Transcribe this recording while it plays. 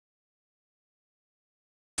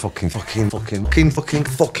fucking fox fucking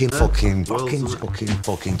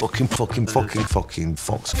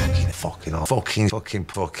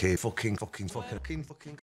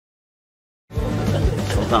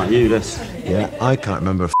Not you, this. Yeah, I can't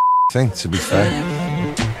remember a thing, to be fair.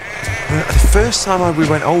 The first time we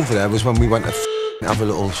went over there was when we went to have a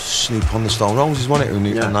little snoop on the Stone Roses, wasn't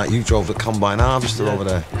it? And like you drove the combine harvester over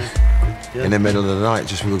there. In the middle of the night,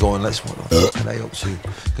 just we were going, what the fuck are they up to?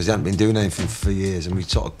 Because they hadn't been doing anything for years, and we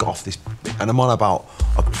sort of got off this, and I'm on about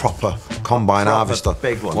a proper combine harvester,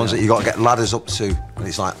 big one, ones that you got to get ladders up to, and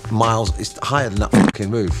it's like miles, it's higher than that fucking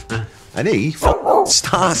roof. And he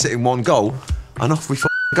starts it in one go, and off we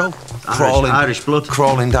go, Irish blood,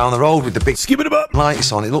 crawling down the road with the big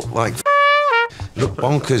lights on. It looked like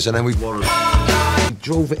bonkers, and then we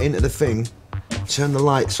drove it into the thing, turned the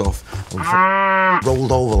lights off, and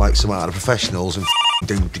rolled over like some out of the professionals, and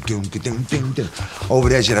over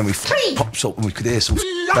the edge, and then we pops up and we could hear some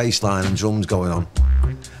bass line and drums going on.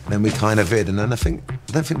 And then we kind of hid, and then I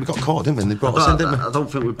don't think we got caught, didn't we? And they brought us in, didn't we? I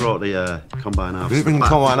don't think we brought the combine out. We didn't bring the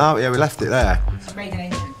combine out, yeah, we left it there.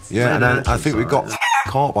 Yeah, and then I think we got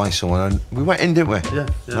caught by someone, and we went in, didn't we? Yeah.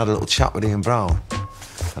 And had a little chat with Ian Brown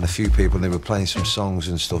and a few people, and they were playing some songs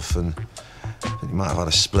and stuff, and I think you might have had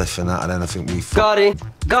a spliff and that, and then I think we got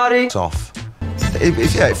it off.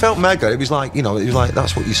 It felt mega. It was like, you know, it was like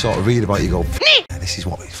that's what you sort of read about. You go, this is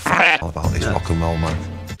what it's all about. This rock and roll, man.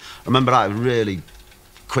 I remember that really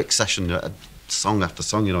quick session, song after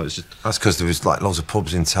song. You know, it's just that's because there was like loads of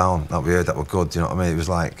pubs in town that we heard that were good. You know what I mean? It was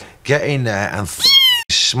like get in there and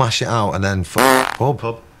smash it out, and then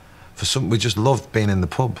pub. For some, we just loved being in the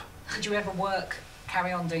pub. Did you ever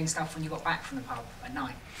carry on doing stuff when you got back from the pub at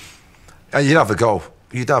night? You'd have a go.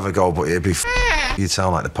 You'd have a go, but it'd be you'd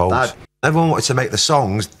sound like the Pogues. Everyone wanted to make the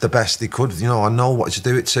songs the best they could, you know. I know what to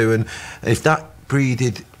do it to, and if that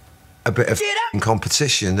breeded a bit of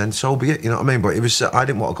competition, then so be it, you know what I mean? But it was, I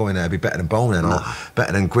didn't want to go in there and be better than Bonehead or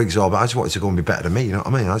better than Griggs, but I just wanted to go and be better than me, you know what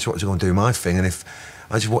I mean? I just wanted to go and do my thing, and if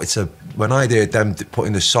I just wanted to, when I heard them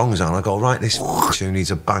putting the songs on, I go, right, this tune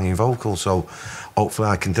needs a banging vocal, so hopefully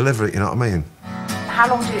I can deliver it, you know what I mean? How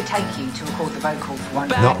long did it take you to record the vocal for one?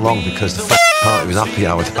 Not long, because the party was happy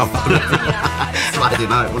hour. Friday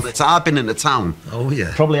night, wasn't it? So I've been into town. Oh,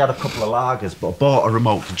 yeah. Probably had a couple of lagers, but I bought a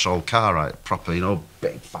remote control car, right, proper, you know,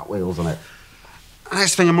 big fat wheels on it. And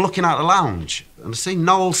next thing, I'm looking out the lounge, and I see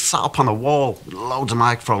Noel sat up on a wall with loads of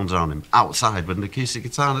microphones around him, outside with an acoustic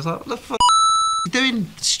guitar, and I was like, what the fuck are you doing,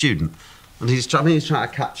 student? And he's trying to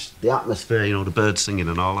catch the atmosphere, you know, the birds singing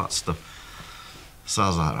and all that stuff. So I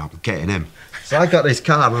was like, I'm getting him. So I got this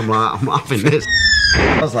car, and I'm like, I'm having this.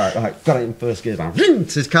 I was like, right, got it in first gear, man.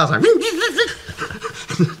 His car's like,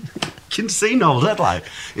 can see Noel's head, like,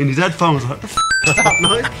 in his headphones, like, what the f*** is that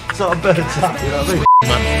noise? Sort of bird tap, you know what I mean?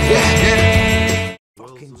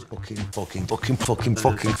 Fucking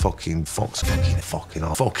fox, fucking